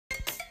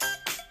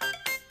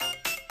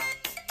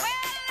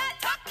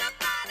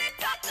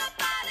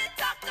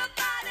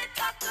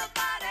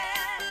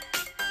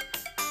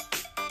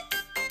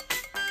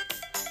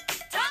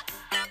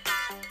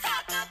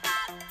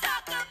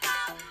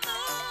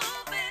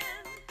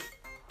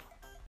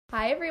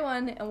Hi,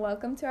 everyone, and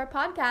welcome to our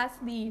podcast,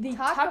 the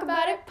Talk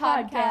About It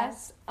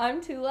podcast. I'm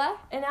Tula.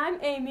 And I'm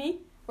Amy.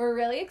 We're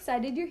really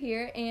excited you're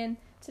here, and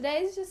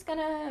today is just going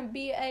to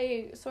be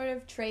a sort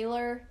of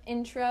trailer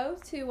intro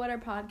to what our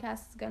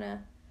podcast is going to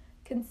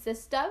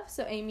consist of.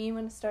 So, Amy, you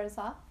want to start us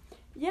off?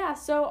 Yeah,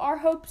 so our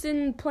hopes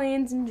and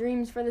plans and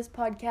dreams for this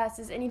podcast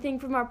is anything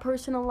from our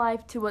personal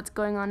life to what's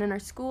going on in our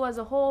school as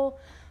a whole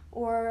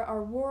or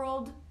our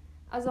world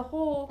as a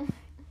whole,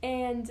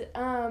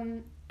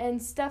 and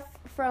stuff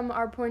from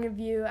our point of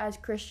view as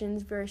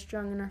Christians, very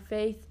strong in our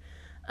faith.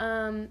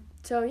 Tula,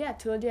 do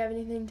you have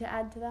anything to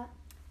add to that?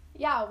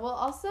 Yeah, we'll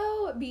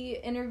also be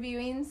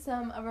interviewing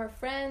some of our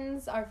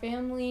friends, our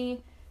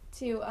family,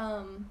 to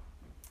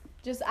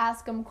just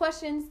ask them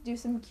questions, do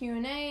some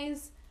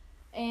Q&As,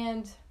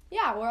 and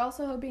yeah, we're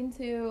also hoping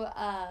to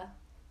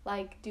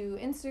do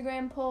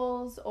Instagram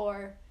polls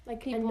or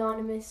people,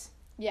 anonymous.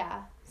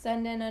 Yeah,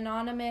 send in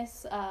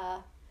anonymous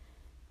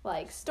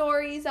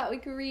stories that we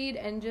could read,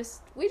 and we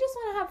just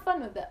want to have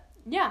fun with it.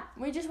 Yeah,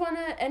 we just want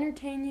to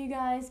entertain you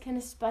guys, kind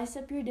of spice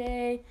up your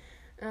day,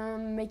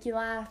 make you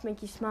laugh,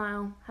 make you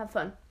smile, have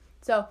fun.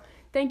 So,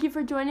 thank you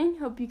for joining.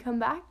 Hope you come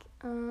back.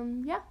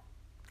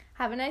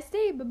 Have a nice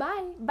day.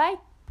 Bye-bye. Bye.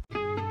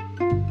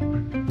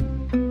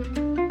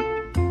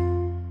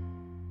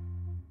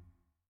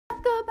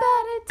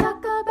 Talk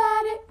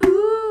about it,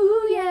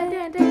 ooh, yeah.